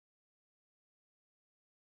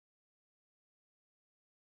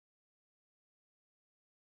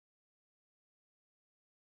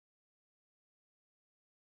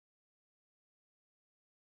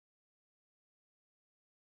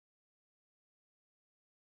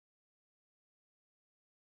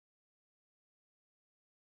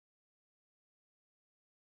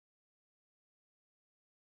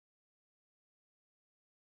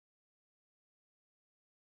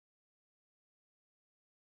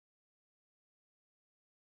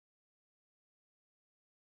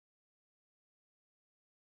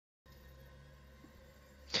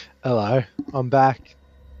Hello, I'm back,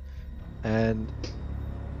 and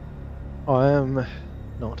I am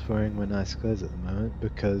not wearing my nice clothes at the moment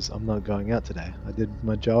because I'm not going out today. I did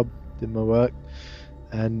my job, did my work,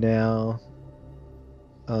 and now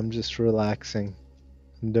I'm just relaxing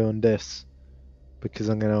and doing this because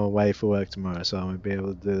I'm going away for work tomorrow, so I won't be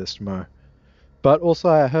able to do this tomorrow. But also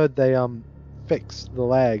I heard they fixed the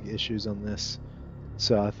lag issues on this,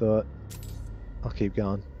 so I thought I'll keep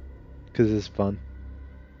going because it's fun.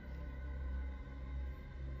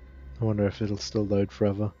 I wonder if it'll still load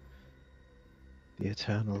forever. The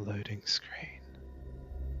eternal loading screen.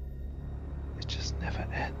 It just never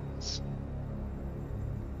ends.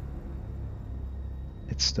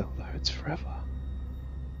 It still loads forever.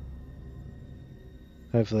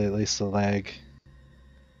 Hopefully at least the lag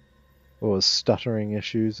or stuttering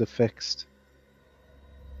issues are fixed.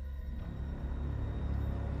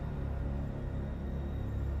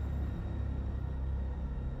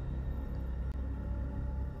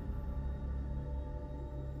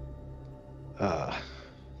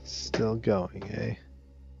 Still going, eh?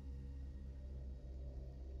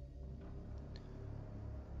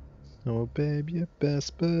 Oh babe, you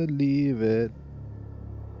best believe it.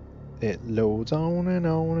 It loads on and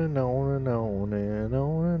on and on and on and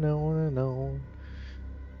on and on and on.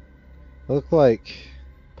 I look like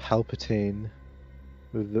Palpatine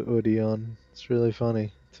with the hoodie on. It's really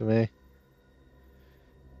funny to me.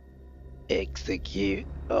 Execute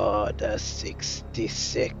Order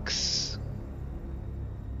 66.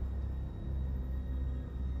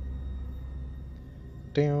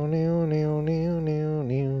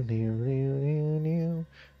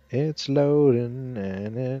 It's loading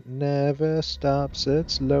and it never stops.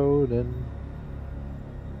 It's loading.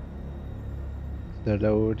 The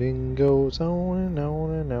loading goes on and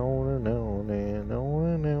on and on and on and on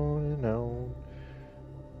and on and on.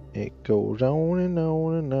 It goes on and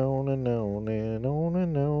on and on and on and on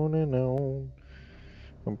and on and on.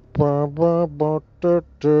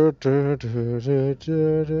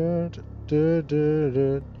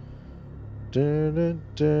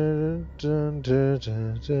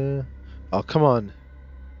 Oh, come on.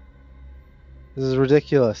 This is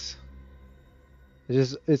ridiculous.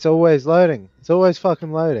 It's always loading. It's always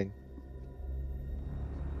fucking loading.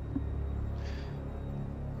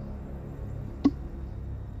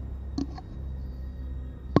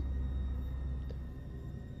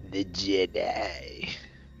 The Jedi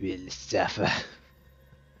will suffer.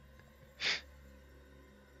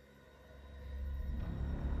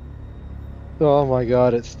 Oh my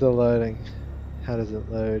god, it's still loading. How does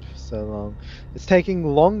it load for so long? It's taking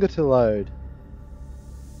longer to load.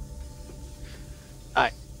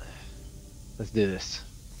 Alright. Let's do this.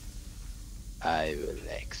 I will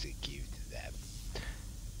execute them.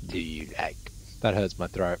 Do you like... That hurts my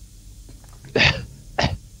throat. Do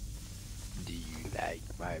you like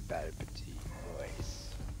my Palpatine voice?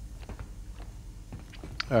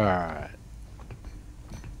 Alright.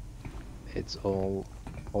 It's all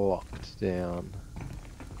locked down.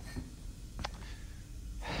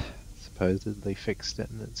 Supposedly fixed it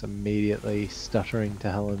and it's immediately stuttering to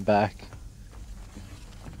hell and back.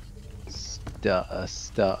 Stutter.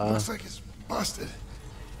 Looks like it's busted.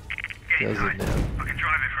 Does it now? I can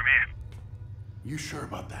drive it from here. You sure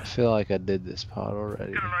about I that? feel like I did this part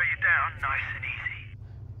already. Gonna lower you down, nice and easy.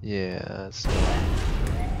 Yeah, that's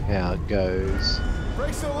how it goes.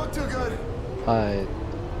 Brakes don't look too good. I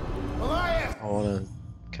Elias! wanna...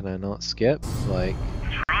 Can I not skip? Like...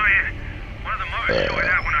 Trying. One of the motors shorted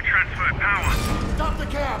out when I transferred power. Stop the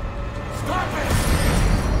cab! Stop it!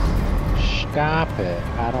 Stop it.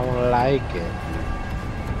 I don't like it.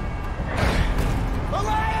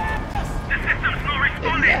 Elias! The system's not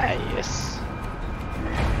responding. Elias.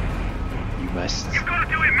 You must You've got to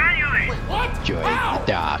do it manually. Wait, what? join How? the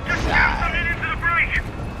dark Just jam side. something into the brake.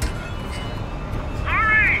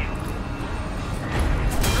 Hurry!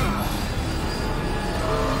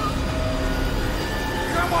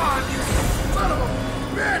 Come on, you son of a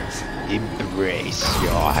bitch! Embrace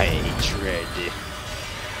your hatred.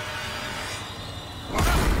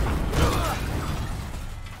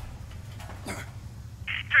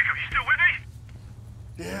 Jacob, you still with me?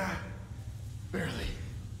 Yeah, barely.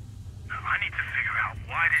 No, I need to figure out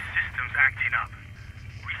why this system's acting up.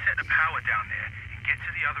 Reset the power down there and get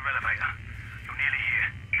to the other elevator. You're nearly here.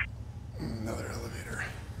 Another elevator.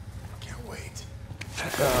 Can't wait.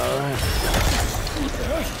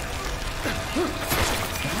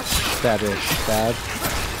 Stab-ish, stab.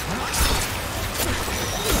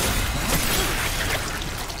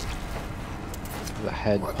 The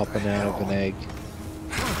head What popping the out of an hell? egg.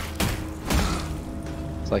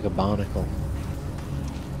 It's like a barnacle.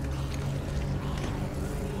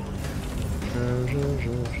 I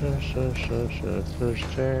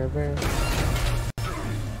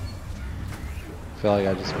feel like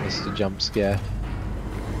I just missed a jump scare.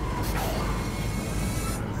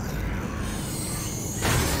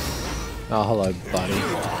 Oh, hello, buddy.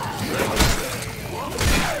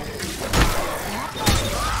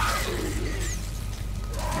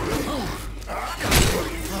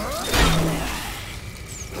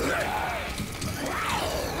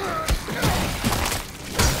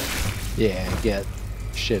 Yeah, get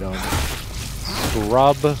shit on.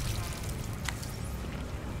 Scrub.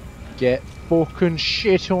 Get fucking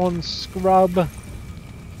shit on, scrub.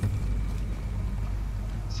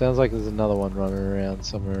 Sounds like there's another one running around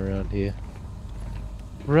somewhere around here.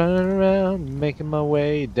 Running around, making my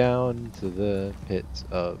way down to the pits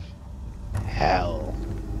of hell.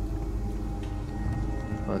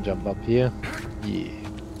 I'll jump up here. Yeah,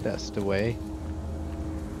 that's the way.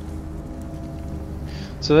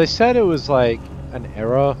 So they said it was like an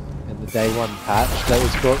error in the day one patch that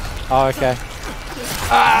was booked. Oh, okay.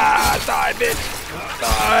 Ah, die, bitch!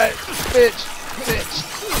 Die, bitch! Bitch!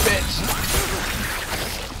 Bitch!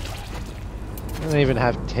 I don't even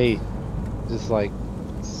have teeth. Just like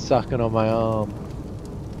sucking on my arm.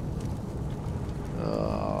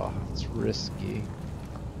 Oh, it's risky.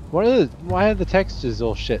 Why are the textures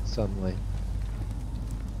all shit suddenly?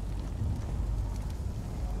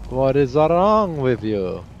 What is wrong with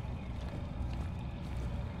you?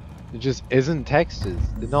 It just isn't textures.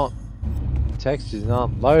 They're not. Textures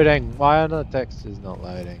not loading. Why are the textures not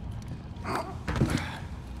loading?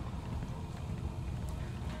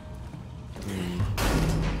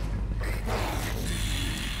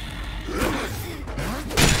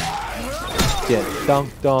 Get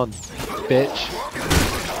dunked on, bitch.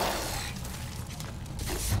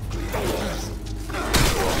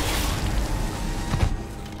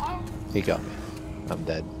 He got me. I'm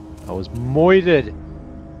dead. I was moited.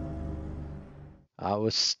 I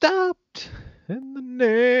was stopped in the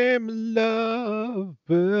name of love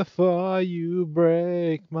before you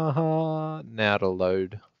break my heart. Now to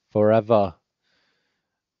load forever.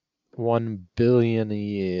 1 billion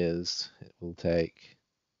years it will take.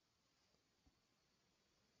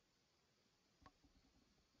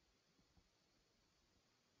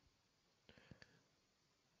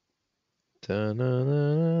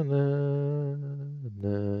 Da-na-na-na-na-na.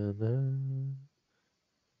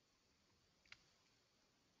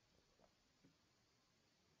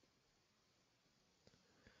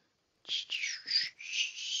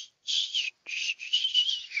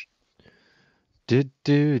 Do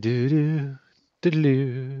do do do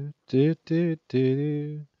do do do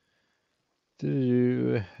do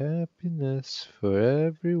do happiness for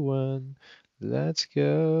everyone. Let's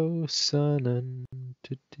go, son, and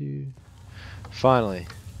do. Finally.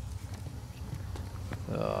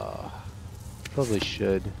 Oh, probably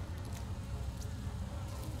should.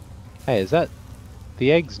 Hey, is that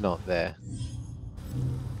the egg's not there?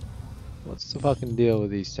 What's the fucking deal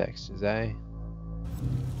with these textures, eh?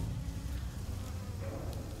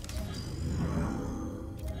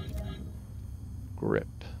 Grip.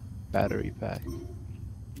 Battery pack.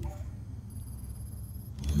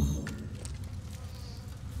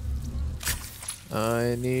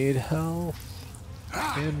 I need health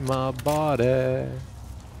in my body.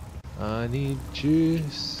 I need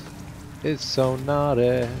juice. It's so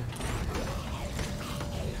naughty.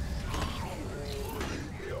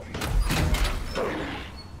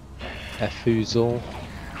 Effuzel.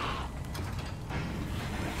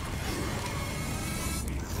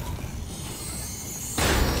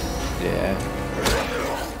 Yeah.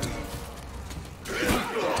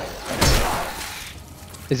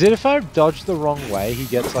 Is it if I dodge the wrong way, he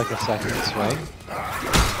gets like a second swing?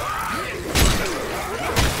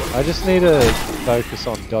 I just need to focus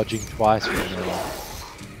on dodging twice from now on.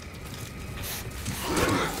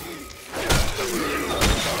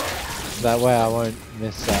 That way I won't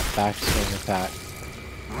miss that backswing attack.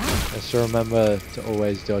 Just remember to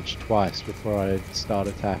always dodge twice before I start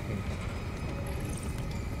attacking.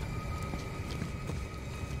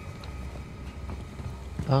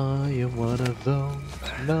 I am one of those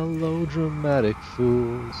melodramatic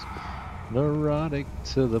fools, neurotic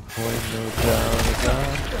to the point no doubt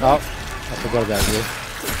about. Oh, I forgot about you.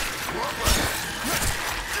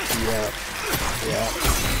 Yeah.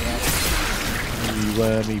 You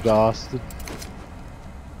wormy bastard.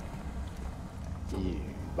 You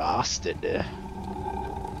bastard. I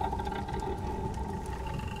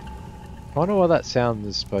wonder what that sound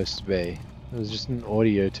is supposed to be. It was just an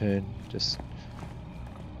audio tune.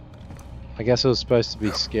 I guess it was supposed to be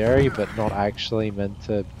scary, but not actually meant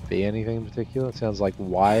to be anything in particular. It sounds like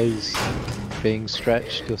wires being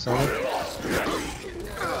stretched or something.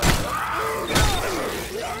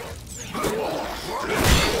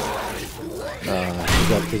 I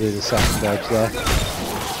forgot to do the second dodge there.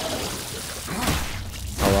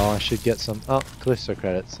 Oh well, I should get some... Oh, Callisto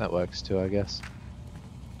credits. That works too, I guess.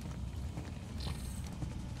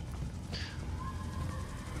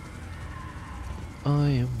 I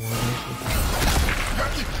am one of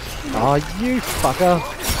the... Oh, you fucker!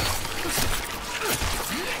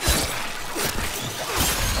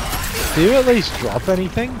 Do you at least drop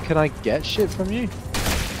anything? Can I get shit from you?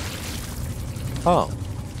 Oh.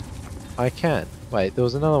 I can. Wait, there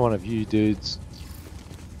was another one of you dudes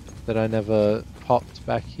that I never popped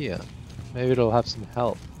back here. Maybe it'll have some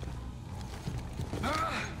help.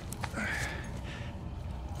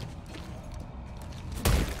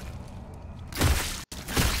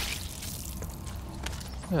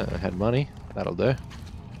 Oh, I had money. That'll do.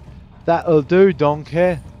 That'll do,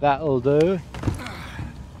 donkey. That'll do.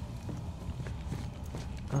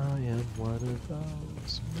 I am one of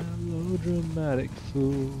those melodramatic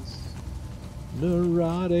fools.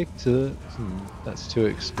 Neurotic to... that's too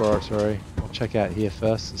exploratory. I'll check out here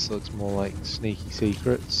first. This looks more like sneaky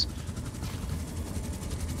secrets.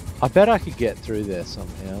 I bet I could get through there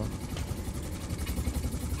somehow.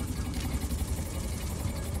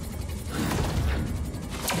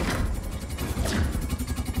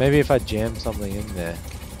 Maybe if I jam something in there.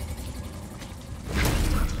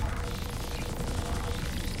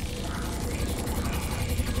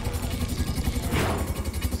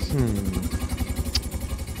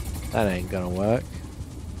 That ain't gonna work.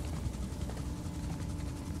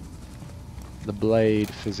 The blade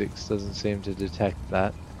physics doesn't seem to detect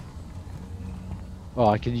that. Oh,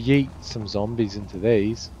 I can yeet some zombies into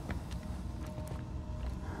these.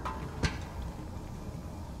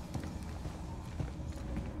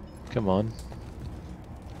 Come on.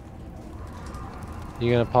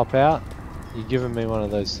 You gonna pop out? You're giving me one of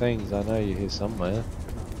those things. I know you're here somewhere.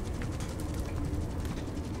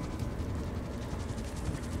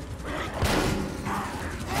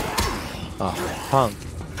 Oh, punk.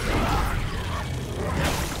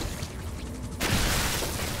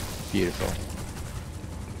 Beautiful.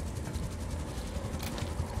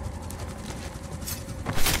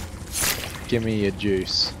 Give me your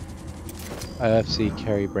juice. IFC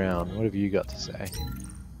Kerry Brown, what have you got to say?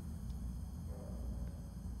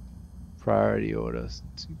 Priority order.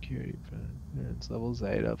 Security clearance levels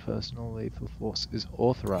 8. Our personal lethal force is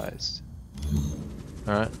authorized.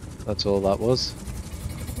 Alright, that's all that was.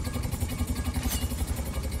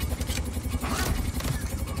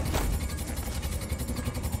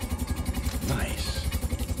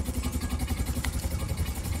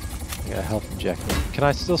 A health injector. Can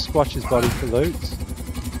I still squash his body for loot?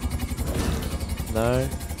 No.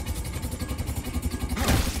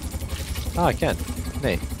 Oh, I can.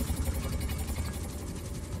 Neat.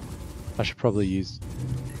 I should probably use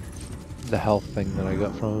the health thing that I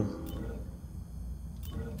got from him.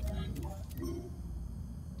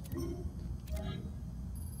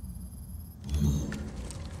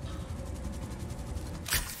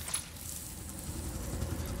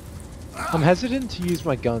 I'm hesitant to use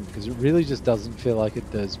my gun because it really just doesn't feel like it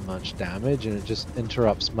does much damage and it just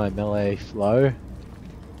interrupts my melee flow.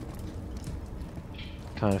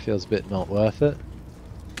 Kind of feels a bit not worth it.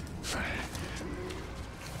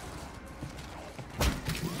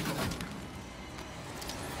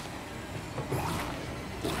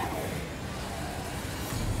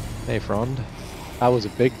 Hey Frond. That was a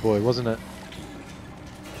big boy, wasn't it?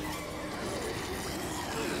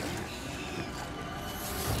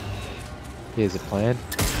 Here's a plan.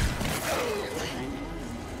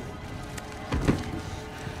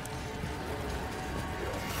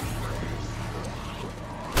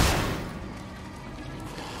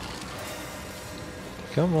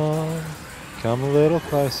 Come on. Come a little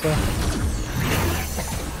closer.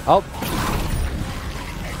 Oh!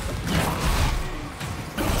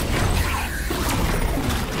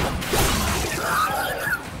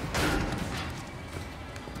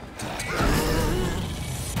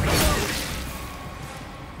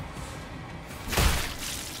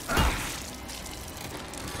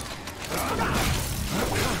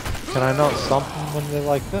 Can I not stomp them when they're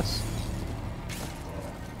like this?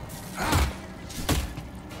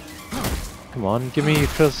 Come on, give me your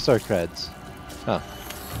Callisto creds. Oh,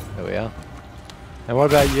 there we are. And what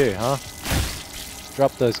about you, huh?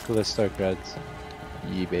 Drop those Callisto creds.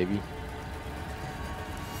 Yeah, baby.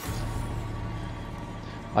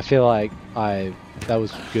 I feel like that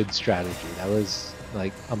was good strategy. That was,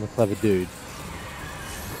 like, I'm a clever dude.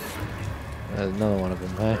 There's another one of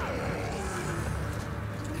them, hey?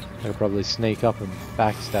 I could probably sneak up and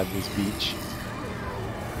backstab this beach.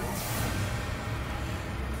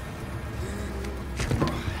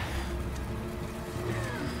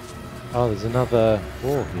 Oh, there's another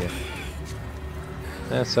wall here.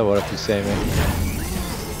 Yeah, so what if you see me?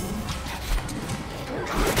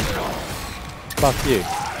 Fuck you.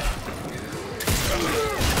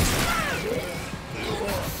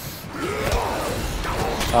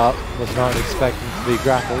 Oh, was not expecting to be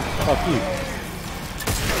grappled. Fuck you.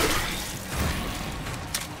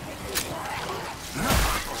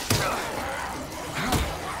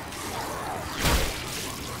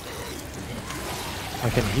 I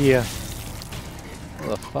can hear. What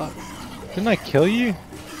the fuck? Didn't I kill you?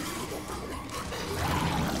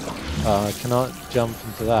 I cannot jump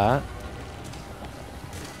into that.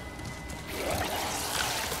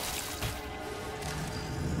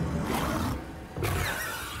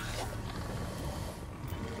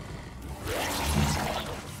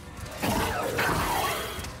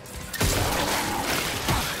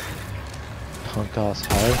 Punk ass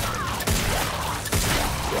hoe.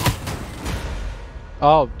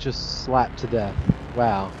 Oh, just slapped to death.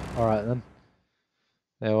 Wow. Alright then.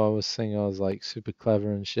 Now I was thinking I was like super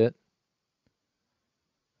clever and shit.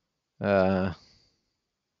 Da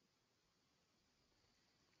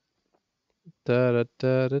da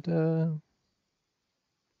da da da.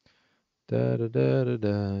 Da da da da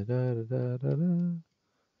da da da da da.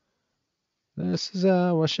 This is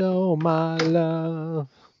how I show my love.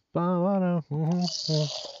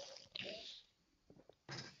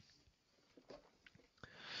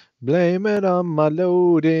 Blame it on my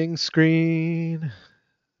loading screen.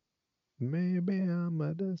 Maybe I'm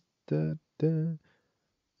a da da da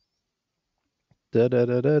da da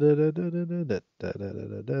da da da da da da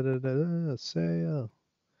da da da. Say,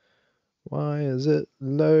 why is it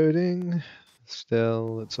loading?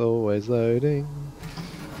 Still, it's always loading.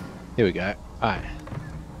 Here we go. Alright.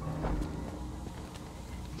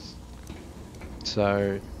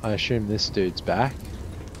 So, I assume this dude's back.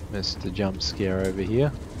 Mr. Jump Scare over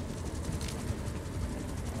here.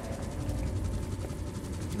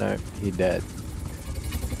 Nope, he dead.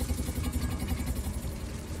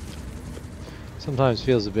 Sometimes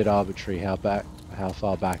feels a bit arbitrary how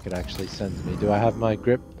far back it actually sends me. Do I have my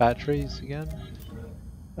grip batteries again?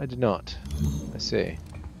 I do not. I see.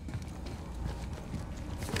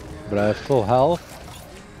 But I have full health.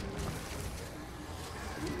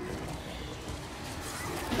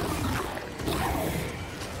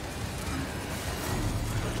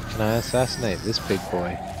 Can I assassinate this big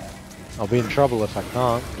boy? I'll be in trouble if I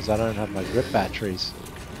can't, because I don't have my grip batteries.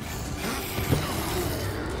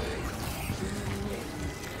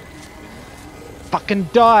 Fucking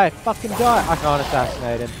die! Fucking die! I can't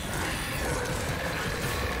assassinate him.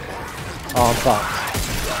 Oh, I'm fucked.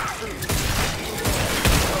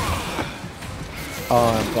 Oh,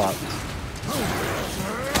 I'm fucked.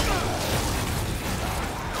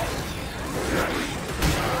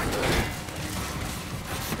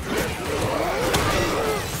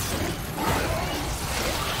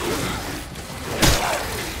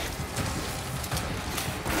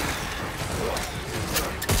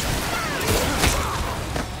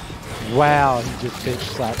 Wow, he just bitch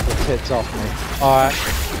slapped the tits off me. Alright.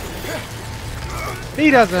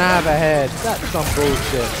 He doesn't have a head. That's some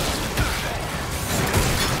bullshit.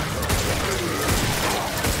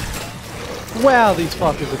 Wow, these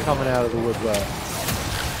fuckers are coming out of the woodwork.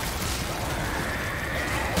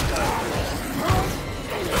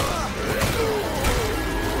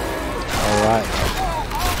 Alright.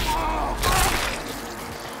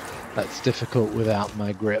 That's difficult without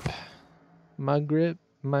my grip. My grip.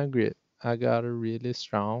 My grip. I got a really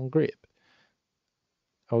strong grip.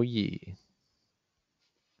 Oh yeah.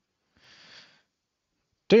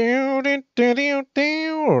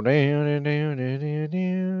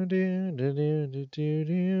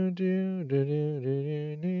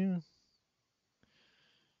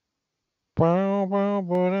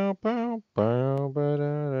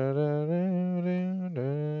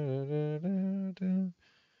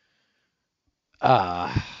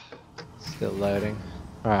 Ah, still loading.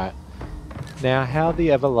 Alright. Now, how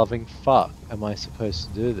the ever-loving fuck am I supposed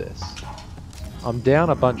to do this? I'm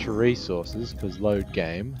down a bunch of resources, because load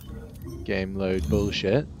game. Game load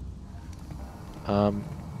bullshit.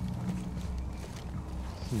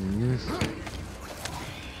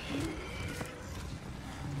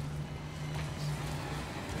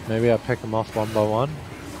 Maybe I pick them off one by one.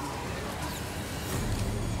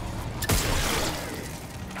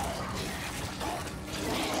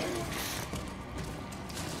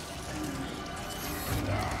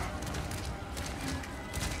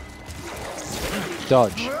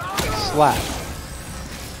 Dodge. Slap.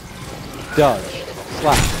 Dodge.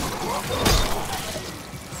 Slap.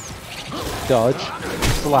 Dodge.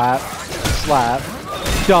 Slap. Slap.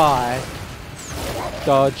 Die.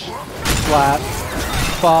 Dodge. slap.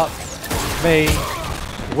 Fuck me.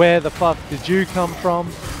 Where the fuck did you come from?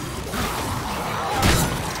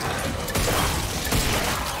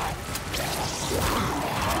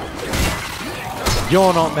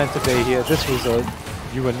 You're not meant to be here. This was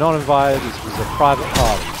you were not invited. This was a private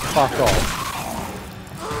party. Fuck off.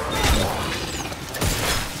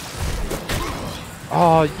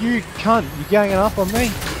 Oh, you cunt. You ganging up on me?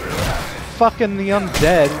 Fucking the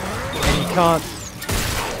undead. And you can't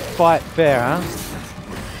fight fair, huh?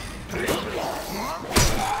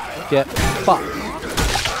 Get fucked.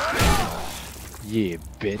 Yeah,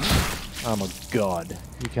 bitch. I'm a god.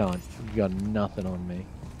 You can't. You got nothing on me.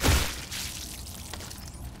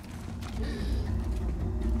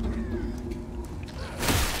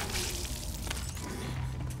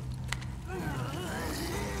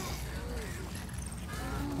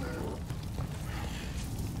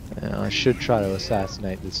 I should try to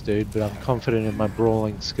assassinate this dude, but I'm confident in my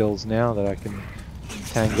brawling skills now that I can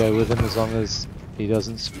tango with him as long as he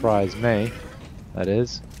doesn't surprise me, that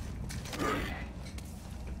is.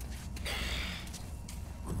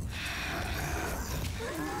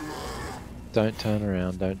 Don't turn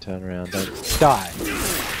around, don't turn around, don't die!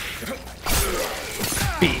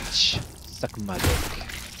 Bitch! Suck my dick.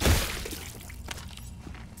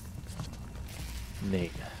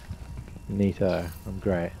 Neat. Neato. I'm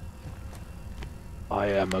great. I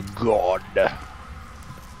am a god.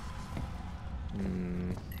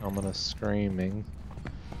 I'm gonna screaming.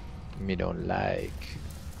 Me don't like.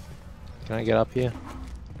 Can I get up here?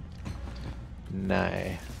 No,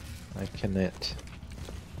 I cannot.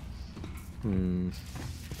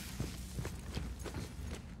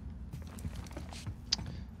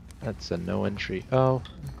 That's a no entry. Oh,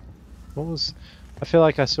 what was? I feel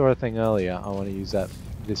like I saw a thing earlier. I want to use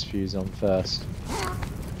this fuse on first.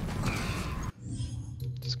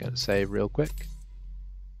 Just gonna save real quick.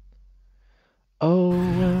 Oh,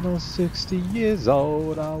 when I was 60 years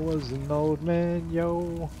old, I was an old man,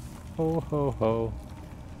 yo. Ho ho ho.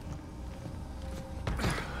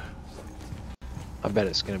 I bet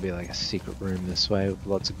it's gonna be like a secret room this way with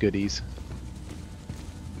lots of goodies.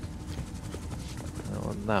 That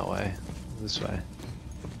one that way. This way.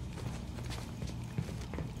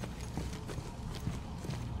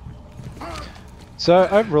 So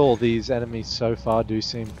overall, these enemies so far do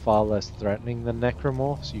seem far less threatening than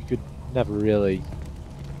necromorphs. You could never really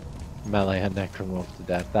melee a necromorph to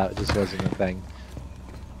death. That just wasn't a thing.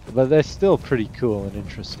 But they're still pretty cool and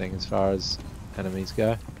interesting as far as enemies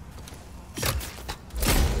go.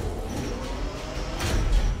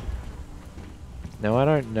 Now I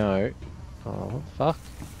don't know. Oh, what the fuck?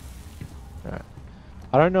 Alright.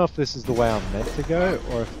 I don't know if this is the way I'm meant to go,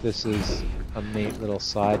 or if this is a neat little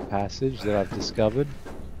side passage that I've discovered.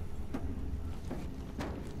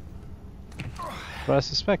 But I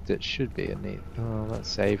suspect it should be a neat... Oh, that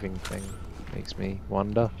saving thing makes me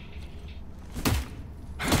wonder.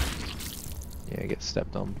 Yeah, get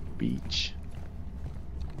stepped on beach.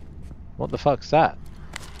 What the fuck's that?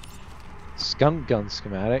 Skunk gun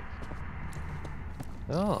schematic.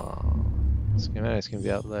 Oh, schematic's can be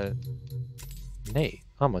uploaded. Neat.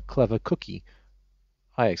 I'm a clever cookie.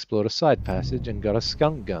 I explored a side passage and got a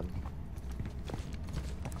skunk gun.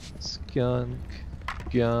 Skunk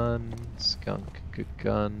gun, skunk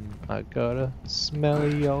gun. I got a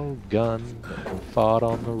smelly old gun that can fart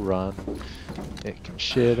on the run. It can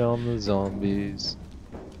shit on the zombies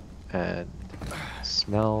and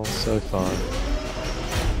smell so fun.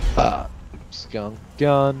 Ah, skunk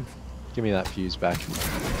gun. Give me that fuse back.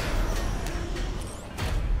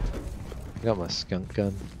 I got my skunk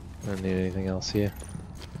gun. I don't need anything else here.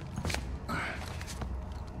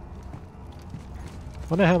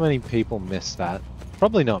 Wonder how many people missed that.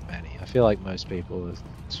 Probably not many. I feel like most people have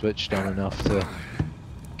switched on enough to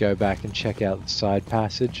go back and check out the side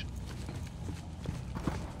passage.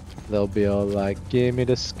 They'll be all like, give me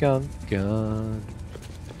the skunk gun.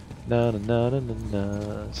 Na na na na na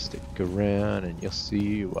na. Stick around and you'll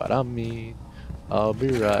see what I mean. I'll be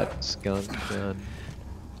right, skunk gun.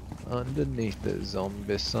 Underneath the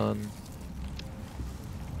zombie sun.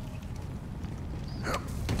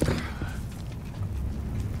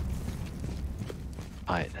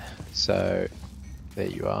 Right, so there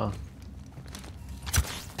you are.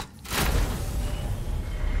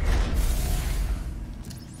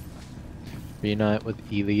 Reunite with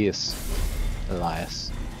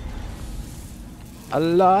Elias.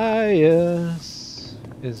 Elias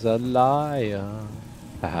is a liar.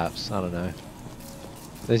 Perhaps, I don't know.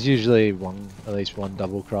 There's usually at least one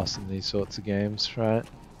double cross in these sorts of games, right?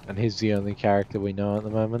 And he's the only character we know at the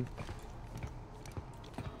moment.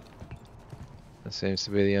 That seems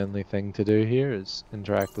to be the only thing to do here is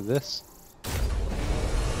interact with this.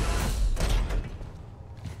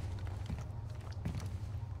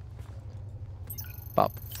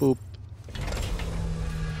 Boop.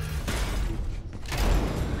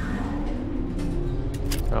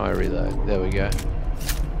 Oh, I reload. There we go.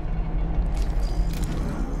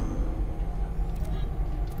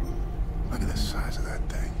 Look at the size of that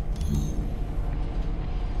thing.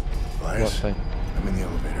 What Elias, thing? I'm in the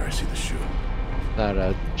elevator. I see the shoe. That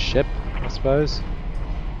a ship, I suppose?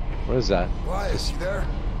 What is that? Elias, you there?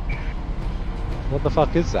 What the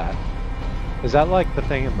fuck is that? Is that like the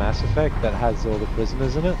thing in Mass Effect that has all the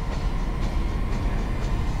prisoners in it?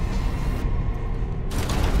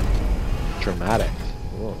 Dramatic.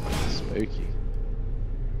 Oh, spooky.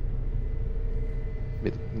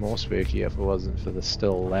 Bit more spooky if it wasn't for the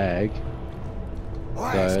still lag.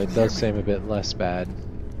 Elias, Though can it you does hear seem a bit less bad,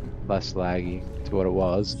 less laggy to what it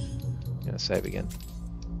was. I'm gonna save again.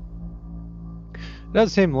 It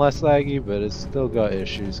does seem less laggy, but it's still got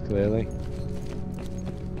issues clearly.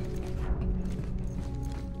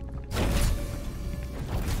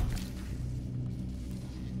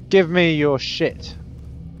 Give me your shit.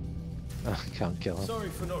 Oh, I can't kill him. Sorry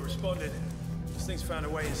for not responding. This thing's found a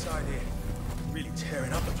way inside here. Really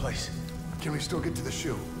tearing up the place. Can we still get to the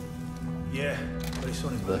shoe? Yeah, but it's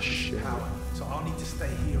on The shit. power, so I'll need to stay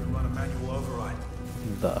here and run a manual override.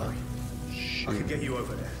 The I can shit. get you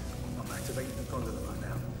over there. I'm activating the gondola right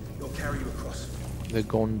now. It'll carry you across. The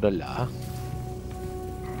gondola.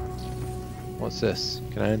 What's this?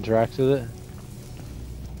 Can I interact with it?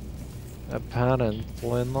 Apparently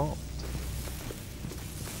not.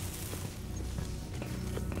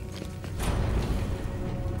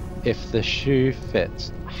 If the shoe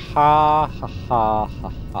fits. Ha ha ha ha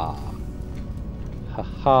ha. Ha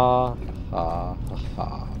ha ha ha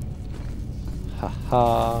ha. Ha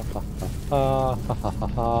ha ha ha ha ha ha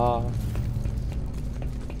ha.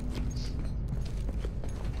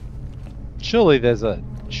 Surely there's a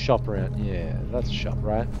shop around. Yeah, that's a shop,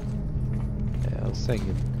 right? Yeah, I was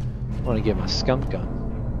thinking. I want to get my skunk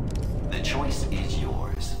gun. The choice is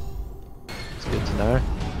yours. It's good to know.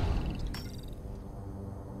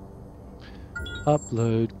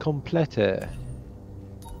 Upload complete.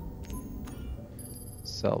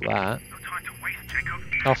 Sell that. No time to waste, Jacob.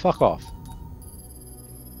 Oh, fuck off.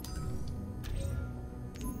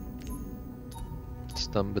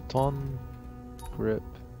 Stun baton. Grip.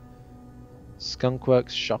 Skunkworks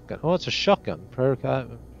shotgun. Oh, it's a shotgun. Prototype.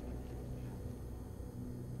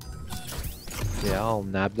 Yeah, I'll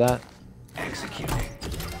nab that. Executing.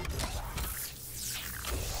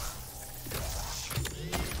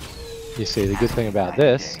 You see, the good thing about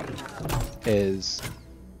this is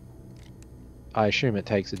I assume it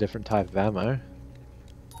takes a different type of ammo.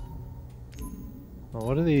 Oh,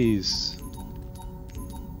 what are these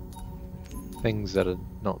things that are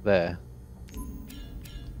not there?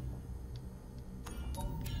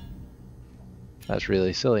 That's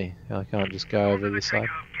really silly. I can't just go over this side.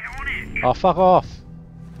 Get on it. Oh, fuck off!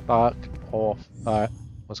 Fuck off. Alright,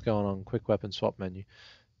 what's going on? Quick weapon swap menu.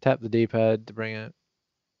 Tap the D-pad to bring it.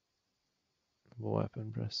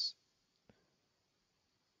 Weapon press.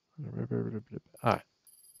 Alright,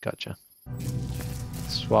 gotcha.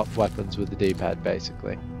 Swap weapons with the D-pad,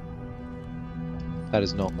 basically. That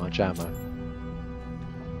is not much ammo.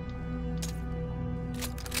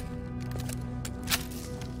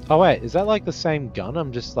 Oh wait, is that like the same gun?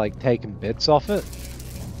 I'm just like taking bits off it?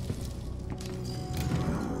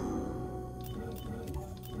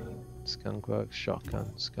 Skunkworks,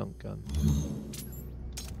 shotgun, skunk gun.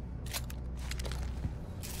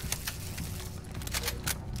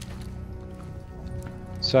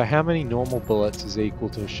 So how many normal bullets is equal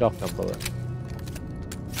to a shotgun bullet?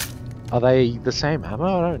 Are they the same ammo?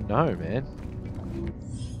 I don't know, man.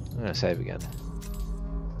 I'm gonna save again.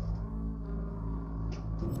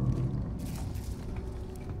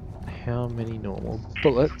 How many normal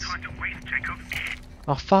bullets? No time to waste, Jacob.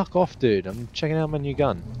 Oh, fuck off, dude. I'm checking out my new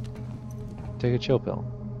gun. Take a chill pill.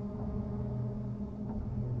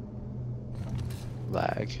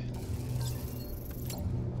 Lag.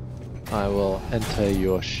 I will enter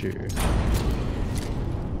your shoe.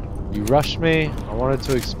 You rushed me. I wanted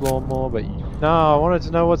to explore more, but you... No, I wanted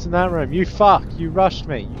to know what's in that room. You fuck! You rushed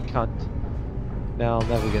me, you cunt. Now I'll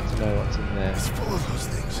never get to know what's in there. It's full of those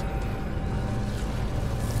things.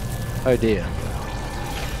 Oh dear.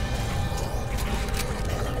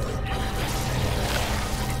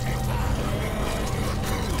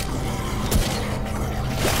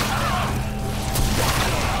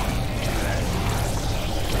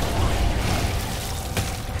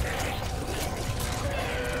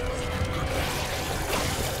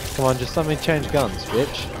 Come on, just let me change guns,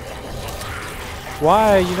 bitch.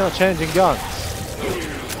 Why are you not changing guns?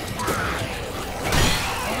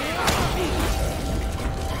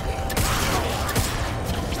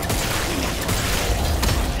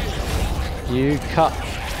 You cut.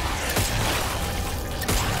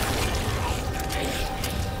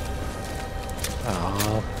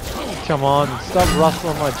 Oh, come on. Stop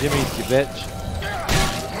rustling my jimmies, you bitch.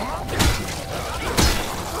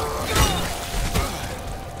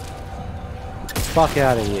 Fuck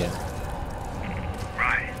out of here.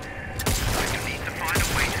 Right. You need to find a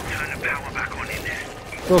way to turn the power back on in there.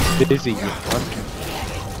 You're busy, you cunt.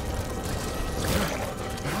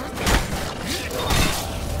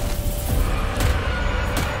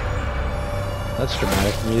 That's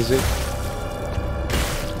dramatic music.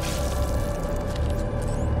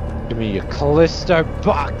 Give me your Callisto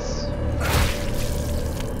box!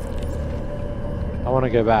 I want to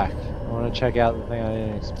go back. I want to check out the thing I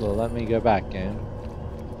didn't explore. Let me go back, game.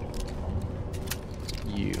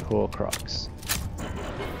 You Horcrux.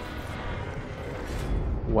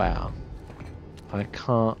 Wow. I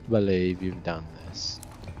can't believe you've done this.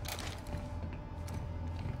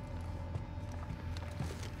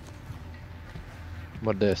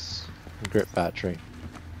 What this? Grip battery.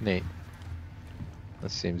 Neat. That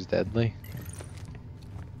seems deadly.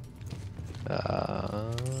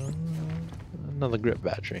 Another grip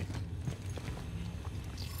battery.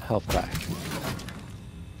 Health pack.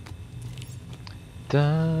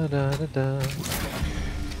 Da da da da.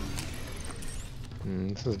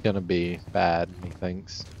 This is gonna be bad,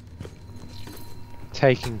 methinks.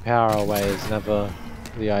 Taking power away is never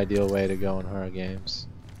the ideal way to go in horror games.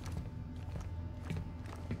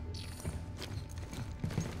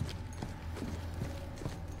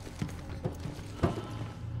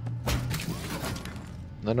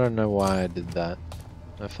 I don't know why I did that.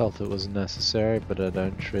 I felt it was necessary, but I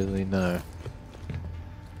don't truly know.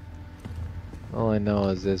 All I know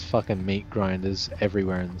is there's fucking meat grinders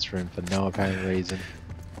everywhere in this room for no apparent reason.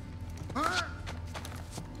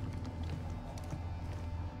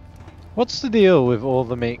 What's the deal with all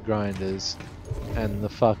the meat grinders and the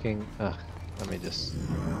fucking... let me just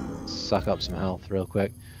suck up some health real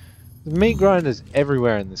quick. The meat grinders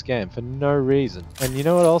everywhere in this game for no reason. And you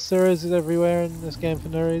know what else there is everywhere in this game for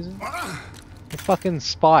no reason? The fucking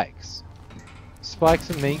spikes. Spikes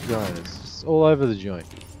and meat grinders. Just all over the joint.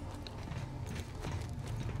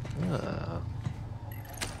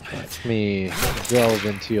 Let me delve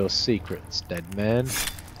into your secrets, dead man.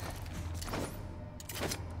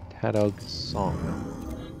 Tadog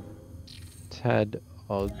song.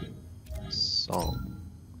 Tadog song.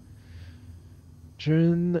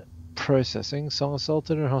 During processing, Song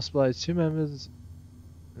assaulted and hospitalized 2 members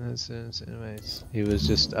as inmates. He was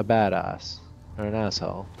just a badass. Or an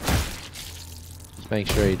asshole. Just make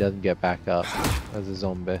sure he doesn't get back up as a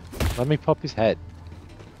zombie. Let me pop his head.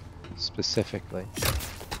 Specifically.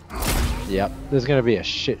 Yep, there's gonna be a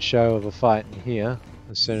shit show of a fight in here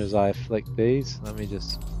as soon as I flick these. Let me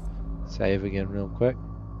just save again real quick.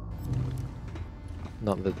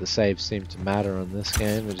 Not that the saves seem to matter on this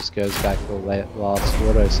game, it just goes back to the last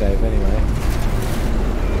autosave anyway.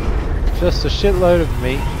 Just a shitload of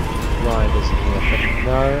meat grinders in here for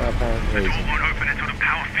no apparent reason. Won't open until the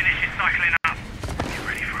power finishes cycling up. Get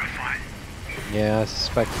ready for a fight. Yeah, I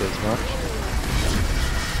suspected as much.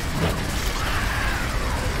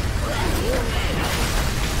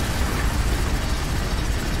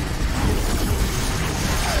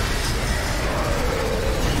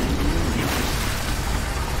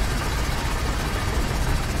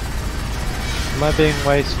 Am I being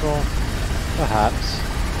wasteful? Perhaps.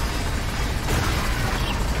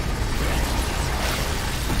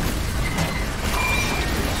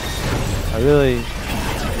 I really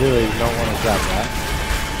don't want to grab that.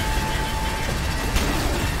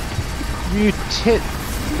 You tit!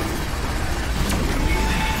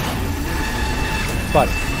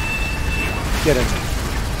 Buddy. Get in.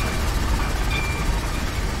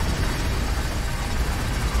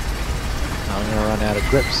 I'm gonna run out of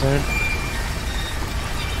grip soon.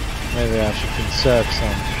 Maybe I should conserve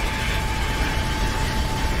some.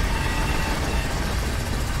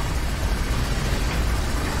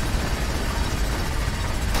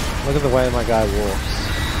 Look at the way my guy walks.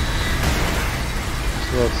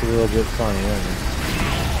 Just looks a little bit funny, doesn't it?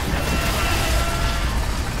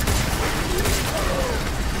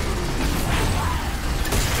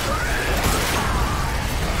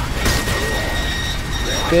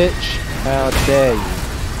 Bitch, how dare you?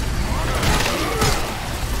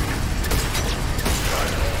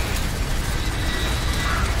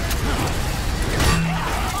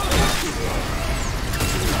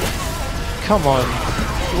 Come on,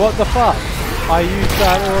 what the fuck? I used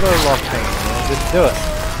that auto-lock thing and didn't do it.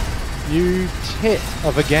 You tit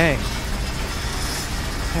of a gang.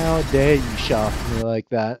 How dare you shaft me like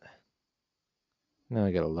that? Now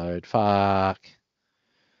I gotta load, fuck.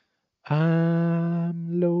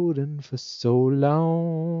 I'm loading for so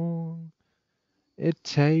long. It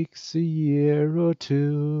takes a year or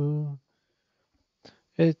two.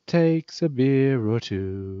 It takes a beer or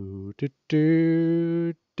two. Do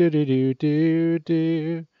do do do do do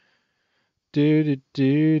do. Do do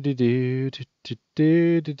do do do do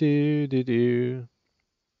do do do do.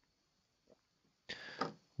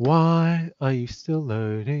 Why are you still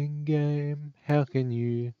loading, game? How can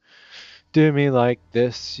you do me like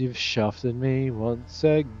this? You've shafted me once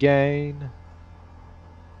again.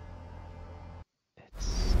 It's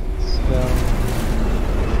still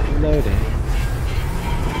loading.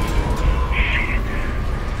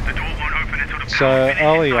 The door won't open until the So power finishes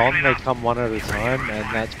early on cycling they up. come one at a time,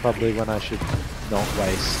 and that's probably when I should not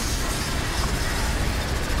waste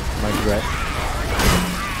my grit.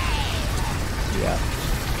 Yeah,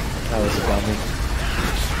 that was a dummy.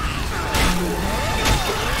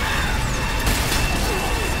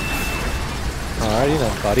 Alrighty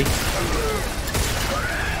then, buddy.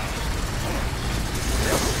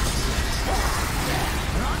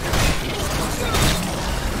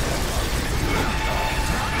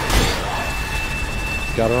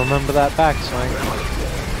 Gotta remember that backswing.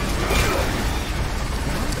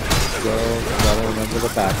 Still gotta remember the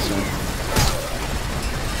backswing.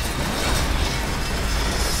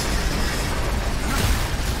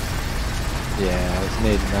 Yeah, I was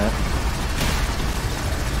needing that.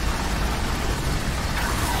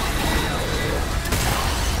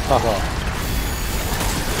 Fuck off.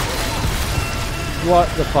 What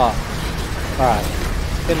the fuck? Alright.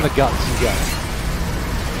 In the guts you go.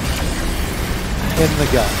 In the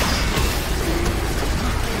guts.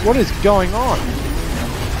 What is going on?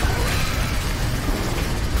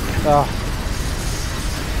 Oh.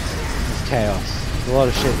 It's chaos. There's a lot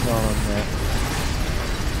of shit going on there.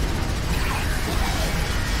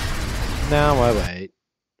 Now I wait.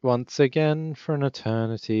 Once again for an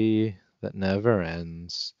eternity that never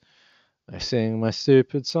ends. I sing my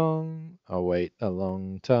stupid song. I'll wait a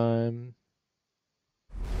long time.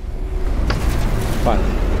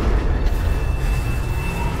 Finally.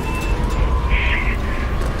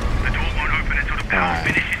 The door won't open until the power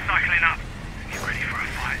finishes cycling up. Get ready for a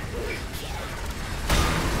fight.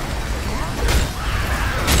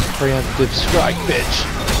 Preemptive strike, bitch.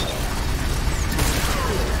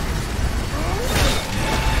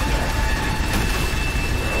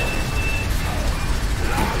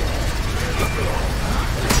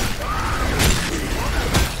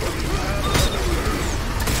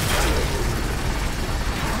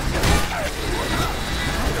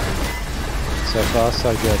 So far,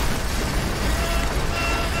 so good.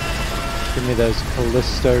 Give me those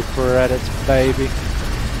Callisto credits, baby.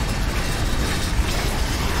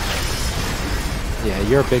 Yeah,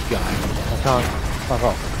 you're a big guy. I can't. Fuck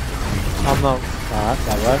off. I'm not. Alright,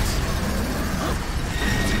 that works.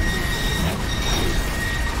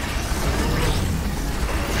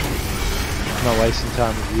 I'm not wasting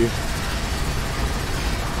time with you.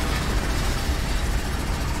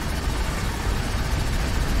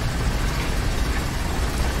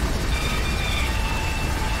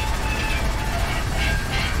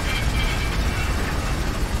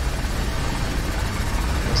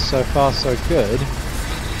 So far, so good.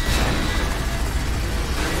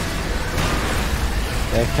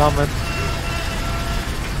 They're coming.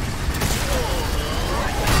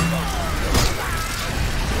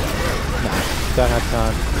 Nah, don't have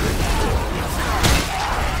time.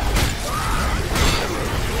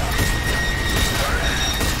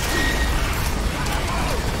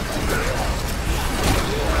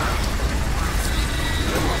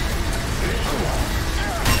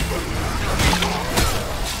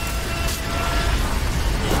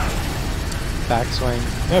 Backswing.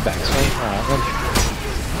 No backswing. Alright then.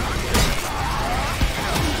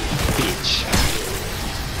 Bitch.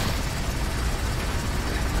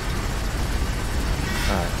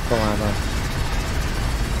 Alright, full ammo.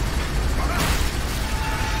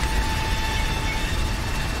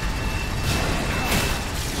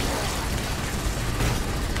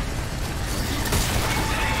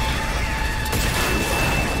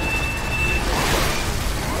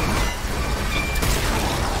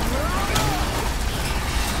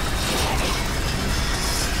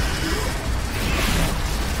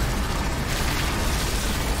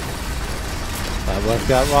 That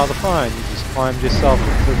worked out rather fine. You just climbed yourself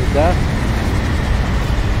into the death.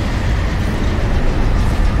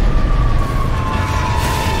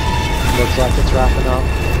 Looks like it's wrapping up.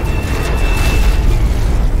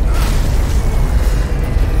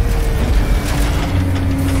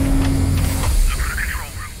 Look for the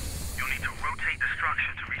control room. You'll need to rotate the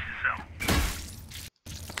structure to reach the cell.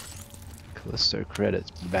 Callisto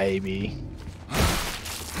credits, baby.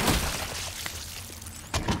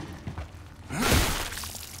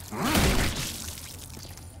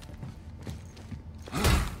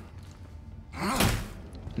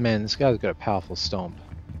 Man, this guy's got a powerful stomp.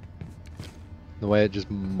 The way it just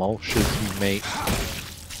mulches meat.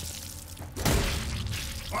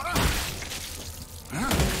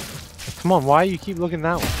 Come on, why do you keep looking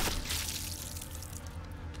that way?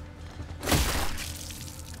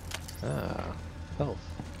 Ah, health.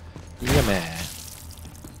 Yummy.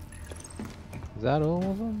 Is that all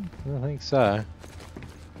of them? I don't think so.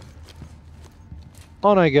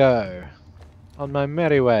 On I go. On my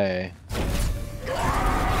merry way.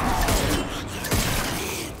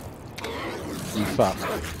 You fuck.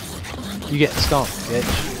 You get stomped,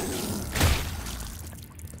 bitch.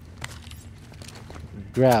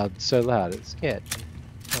 Growled so loud it scared me.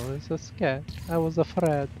 I was so scared. I was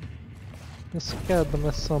afraid. You scared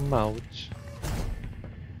me so much.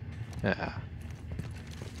 Yeah.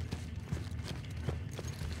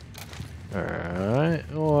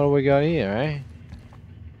 Alright, what do we got here, eh?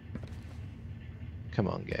 Come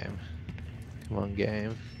on, game. Come on,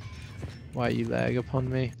 game. Why you lag upon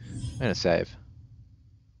me? I'm gonna save.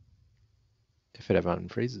 If it ever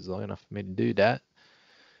unfreezes long enough for me to do that.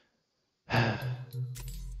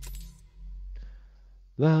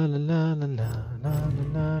 La la la la la la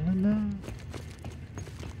la la la.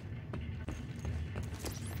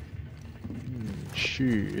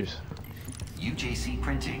 Shoes. UJC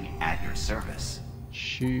Printing at your service.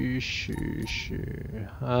 Shoe.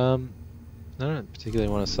 I don't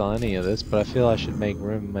particularly want to sell any of this, but I feel I should make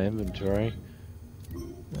room in my inventory.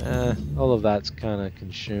 All of that's kind of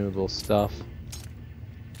consumable stuff.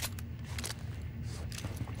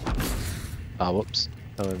 Ah, whoops.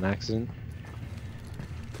 That was an accident.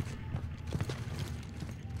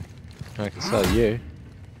 I can sell you.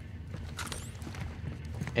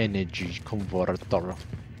 Energy converter.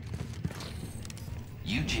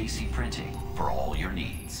 UJC Printing for all your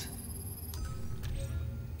needs.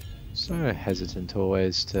 So hesitant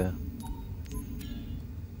always to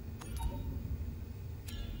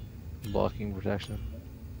blocking protection.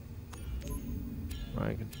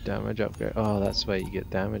 Right, damage upgrade. Oh, that's where you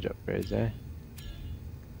get damage upgrades, eh?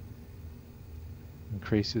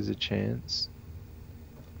 Increases a chance.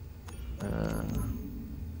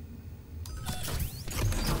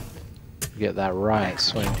 Get that right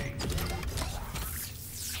swing.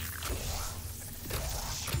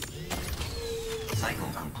 Cycle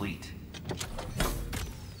complete.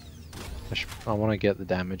 I want to get the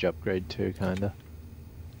damage upgrade too, kinda.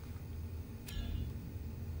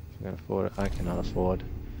 If I can afford it, I cannot afford.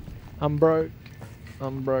 I'm broke.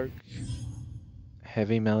 I'm broke.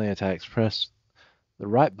 Heavy melee attacks. Press the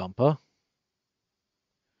right bumper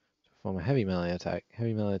to perform a heavy melee attack.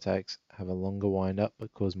 Heavy melee attacks have a longer wind up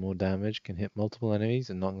but cause more damage, can hit multiple enemies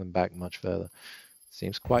and knock them back much further.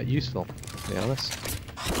 Seems quite useful, to be honest.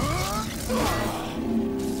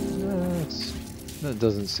 That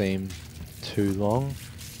doesn't seem too long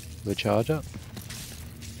of a charge up.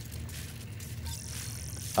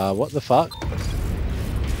 What the fuck? Okay,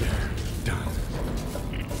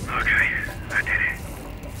 I did it.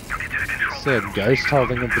 Took it to the control Is there a panel. ghost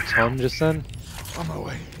holding a baton just then? On my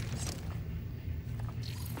way.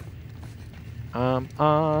 I'm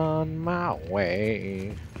on my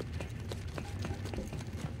way.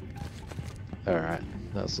 Alright,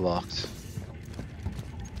 that's locked.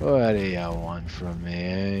 What do you want from me,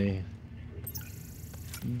 eh?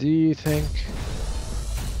 Do you think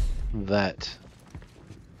that...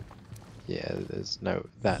 Yeah, there's no...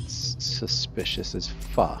 That's suspicious as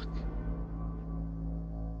fuck.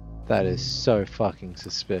 That is so fucking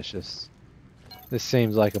suspicious. This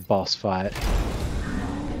seems like a boss fight.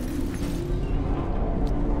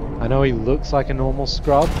 I know he looks like a normal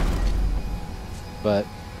scrub, but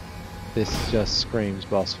this just screams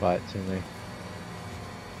boss fight to me.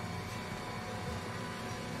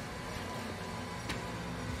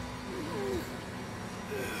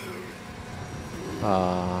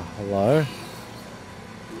 Hello?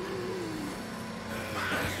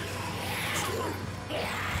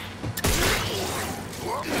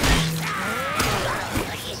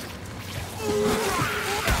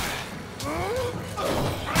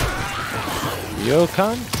 You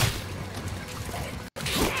cunt?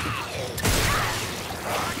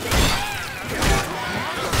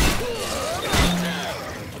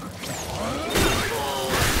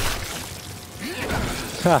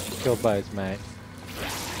 Ha! Killed by his mate.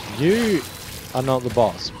 You are not the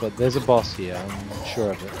boss, but there's a boss here, I'm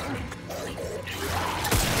sure of it.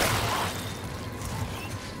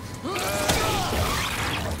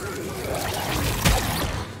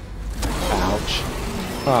 Ouch.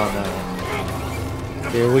 Oh no.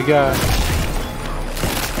 Here we go.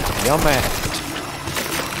 Yummy.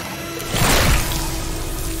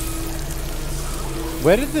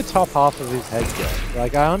 Where did the top half of his head go?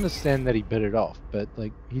 Like, I understand that he bit it off, but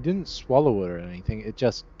like, he didn't swallow it or anything. It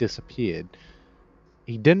just disappeared.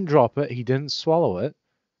 He didn't drop it. He didn't swallow it.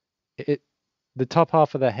 The top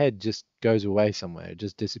half of the head just goes away somewhere. It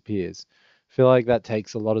just disappears. I feel like that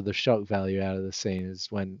takes a lot of the shock value out of the scene, is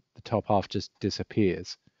when the top half just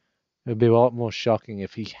disappears. It would be a lot more shocking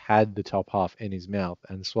if he had the top half in his mouth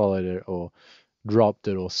and swallowed it or dropped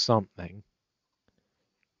it or something.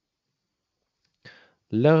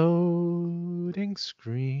 Loading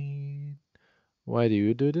screen. Why do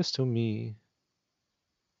you do this to me?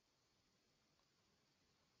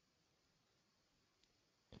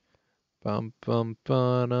 Bum bum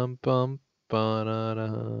bum bum ba da da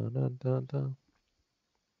da da da.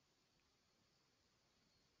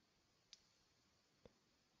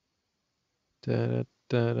 Da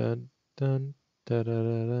da da da da da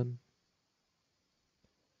da.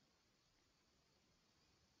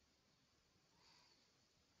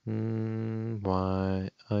 Why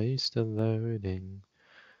are you still loading?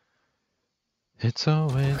 It's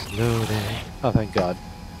always loading. Oh, thank God.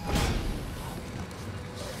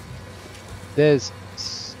 There's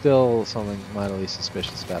still something mightily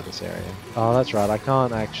suspicious about this area. Oh, that's right. I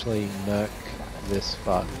can't actually nerk this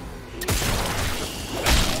fuck.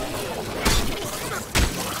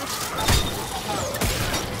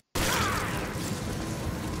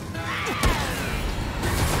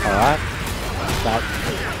 Alright. That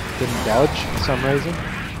didn't dodge for some reason.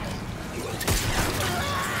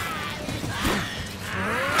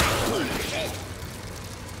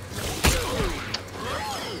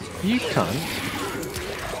 You cunt.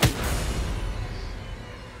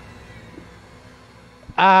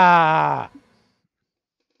 Ah!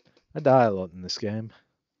 I die a lot in this game.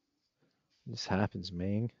 This happens,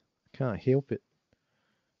 man. I can't help it.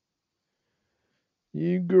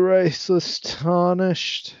 You graceless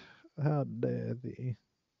tarnished. How dare thee.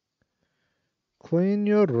 Clean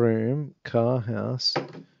your room, car house.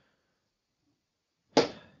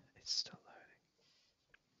 It's still loading.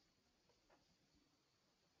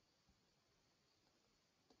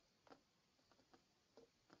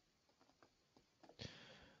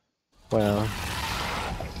 Well.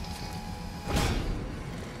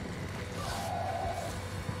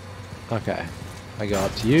 Okay. I go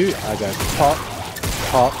up to you, I go pop,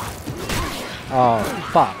 pop. Oh,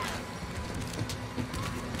 fuck.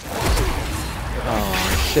 Oh,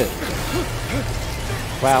 shit.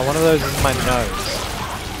 Wow, one of those is my nose.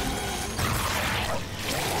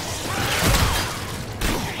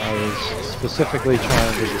 I was specifically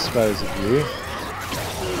trying to dispose of you.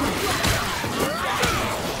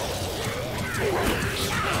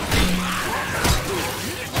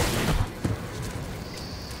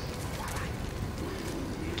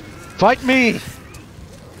 Fight me!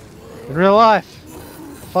 In real life!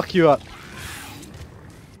 Fuck you up.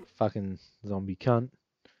 Fucking zombie cunt.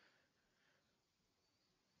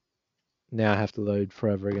 Now I have to load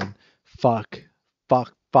forever again. Fuck.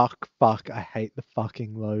 Fuck, fuck, fuck. I hate the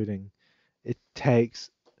fucking loading. It takes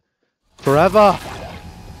forever!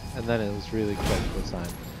 And then it was really quick this time.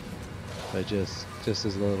 So just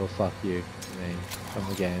as a little fuck you, I mean, from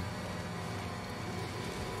the game.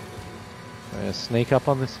 I'm gonna sneak up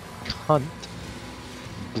on this cunt,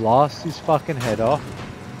 blast his fucking head off,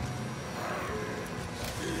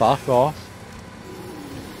 fuck off.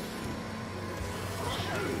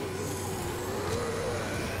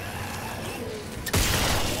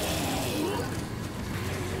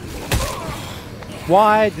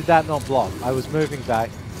 Why did that not block? I was moving back.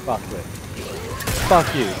 Fuck it.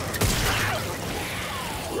 Fuck you.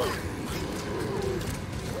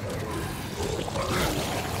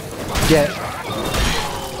 Get.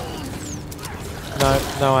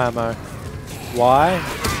 No ammo. Why?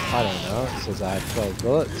 I don't know. It says I have 12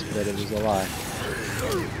 bullets, but it was a lie.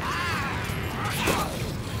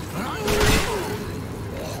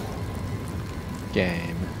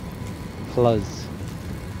 Game. Plus.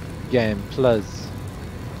 Game plus.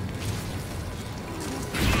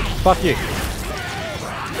 Fuck you.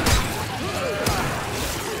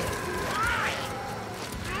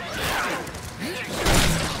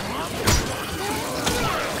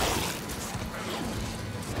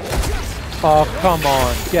 Oh, come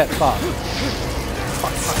on. Get fucked.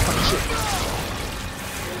 Fuck, fuck, fuck, shit.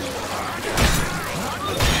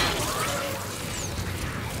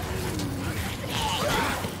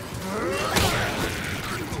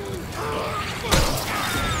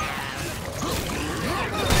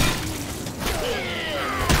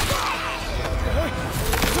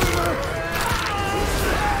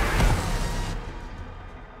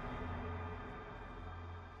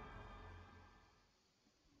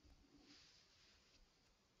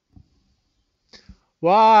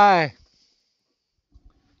 Why?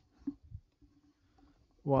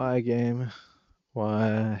 Why game?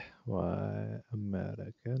 Why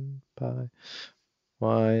American Pie?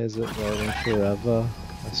 Why is it loading forever?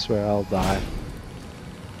 I swear I'll die.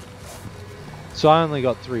 So I only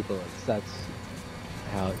got 3 bullets. That's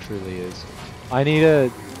how it truly is. I need to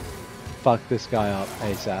fuck this guy up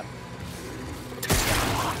ASAP.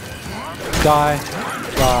 Die.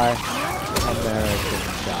 American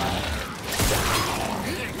die.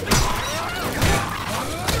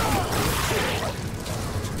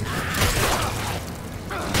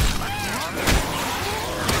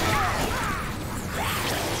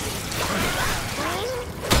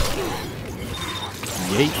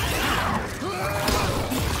 Yeet.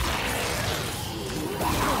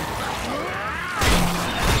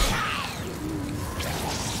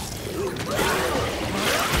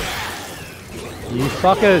 You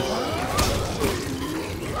fuckers!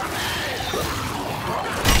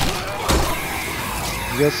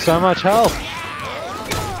 You got so much health!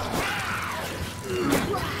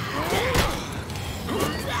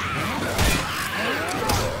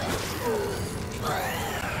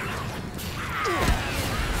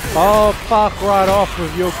 Oh, fuck right off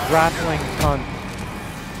with your grappling cunt.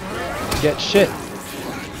 Get shit.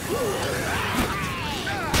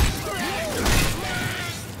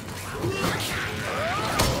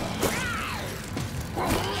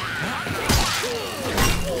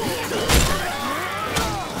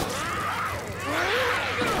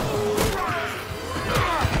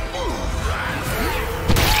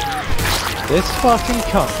 This fucking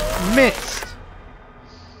cunt missed.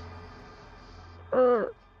 I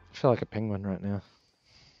feel like a penguin right now.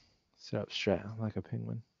 Sit up straight, I'm like a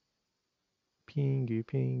penguin. Pingu,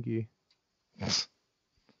 pingu.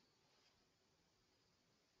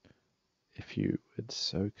 If you would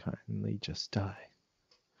so kindly just die.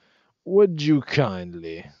 Would you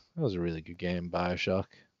kindly? That was a really good game, Bioshock.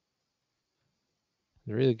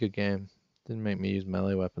 A really good game. Didn't make me use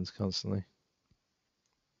melee weapons constantly.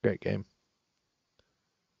 Great game.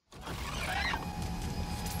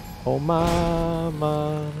 Oh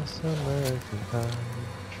mama, some American Pie.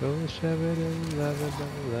 Troll Chevy, level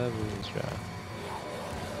drive.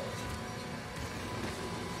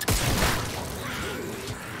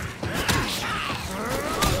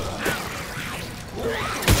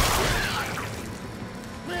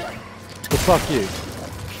 Well, fuck you.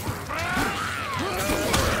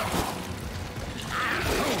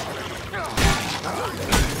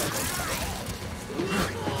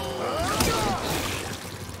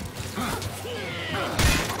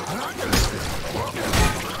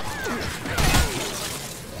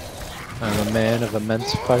 I'm a man of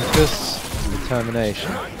immense focus and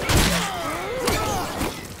determination.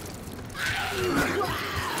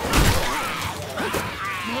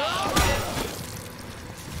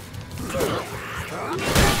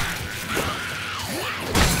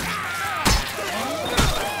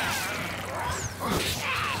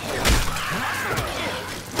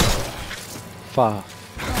 Fuck.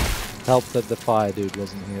 Help that the fire dude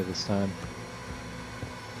wasn't here this time.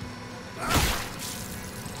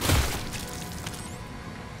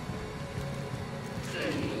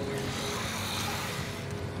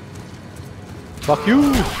 Fuck you!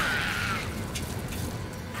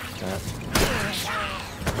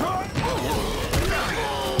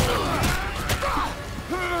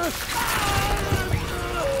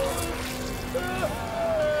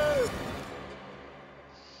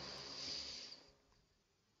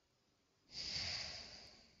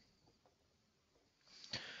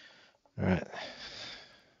 Alright.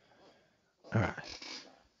 Alright.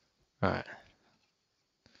 Alright.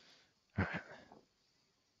 Alright.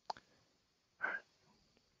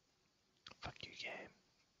 Fuck you, game.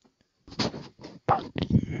 Fuck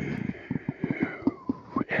you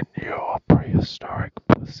and your prehistoric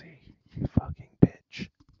pussy, you fucking bitch.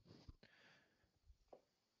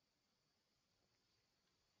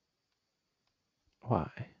 Why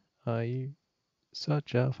are you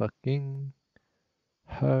such a fucking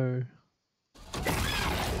hoe?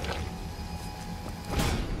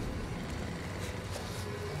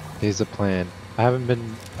 Here's a plan. I've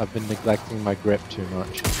been neglecting my grip too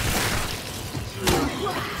much.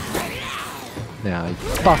 Now,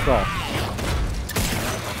 fuck off.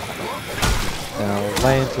 Now,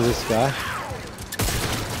 lay into this guy.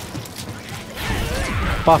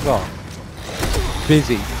 Fuck off.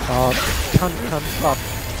 Busy. Oh, cunt, fuck.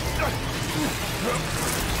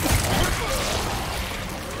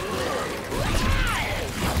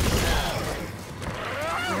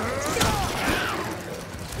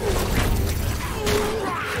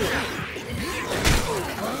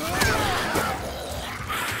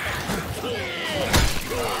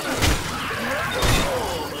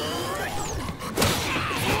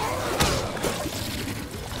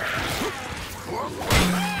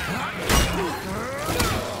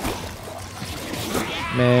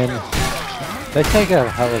 Man, they take a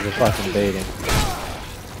hell of a fucking beating.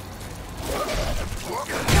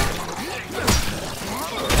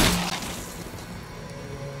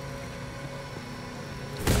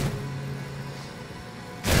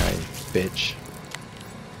 Alright, bitch.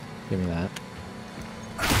 Give me that.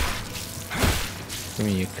 Give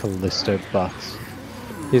me your Callisto bucks.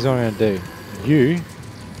 Here's what I'm gonna do. You.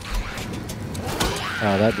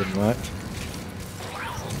 Oh, that didn't work.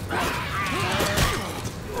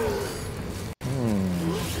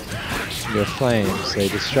 Your flames, they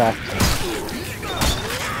distract me.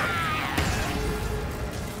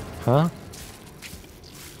 Huh?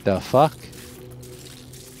 The fuck?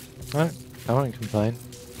 I won't complain.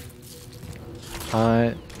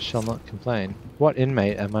 I shall not complain. What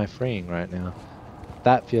inmate am I freeing right now?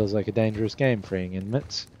 That feels like a dangerous game, freeing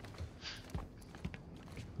inmates.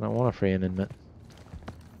 I don't want to free an inmate.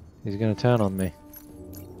 He's gonna turn on me.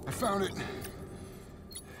 I found it.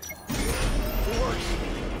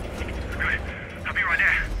 I'll be right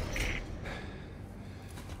there.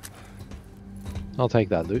 I'll take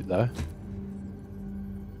that loot though.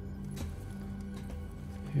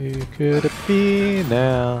 Who could it be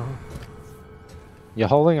now? You're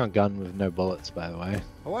holding a gun with no bullets, by the way.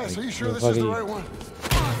 Elias, are you sure you're this is the fucking- right one?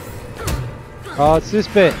 Oh, it's this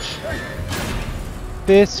bitch.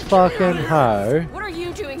 This fucking hoe. What are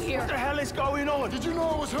you doing here? What the hell is going on? Did you know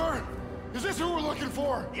it was her? Is this who we're looking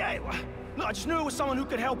for? Yeah, look, I just knew it was someone who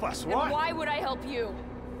could help us, And right? why would I help you?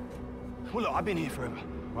 Well, look, I've been here forever.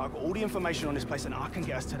 Right, I've got all the information on this place and I can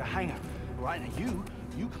get us to the hangar. Right, now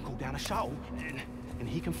you can call down a shuttle and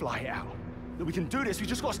he can fly it out. Look, we can do this, we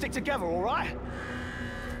just gotta stick together, all right?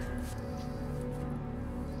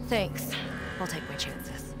 Thanks. I'll take my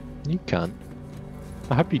chances. You cunt.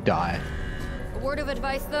 I hope you die. A word of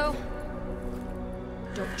advice, though?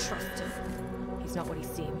 Don't trust him. He's not what he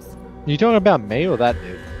seems. You talking about me or that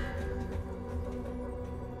dude?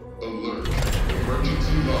 Alert.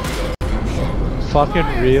 Emergency lockdown in progress. Fucking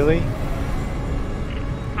really?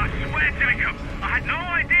 I swear, Jacob, I had no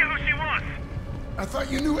idea who she was. I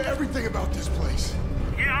thought you knew everything about this place.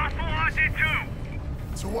 Yeah, I thought I did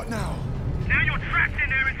too. So what now? Now you're trapped in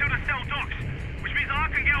there until the cell docks, which means I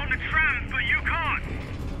can get on the tram, but you can't.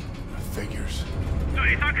 Figures. So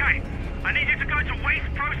it's okay. I need you to go to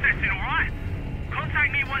waste processing, alright?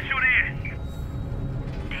 Contact me once you're there.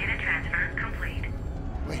 Data transfer complete.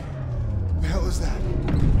 Wait, what the hell is that?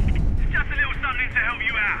 It's just a little something to help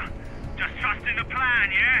you out. Just trust in the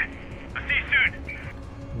plan, yeah? I'll see you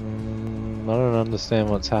soon. I don't understand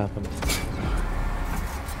what's happened.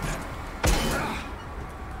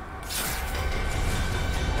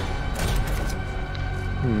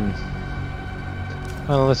 I'm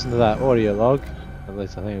gonna listen to that audio log. At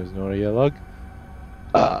least I think it was an audio log.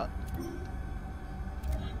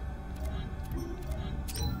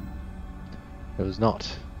 It was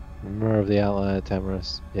not. Member of the Outlier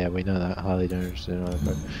Tamarisk. Yeah, we know that. Highly dangerous.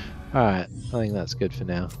 Alright, I think that's good for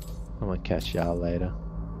now. I'm gonna catch y'all later.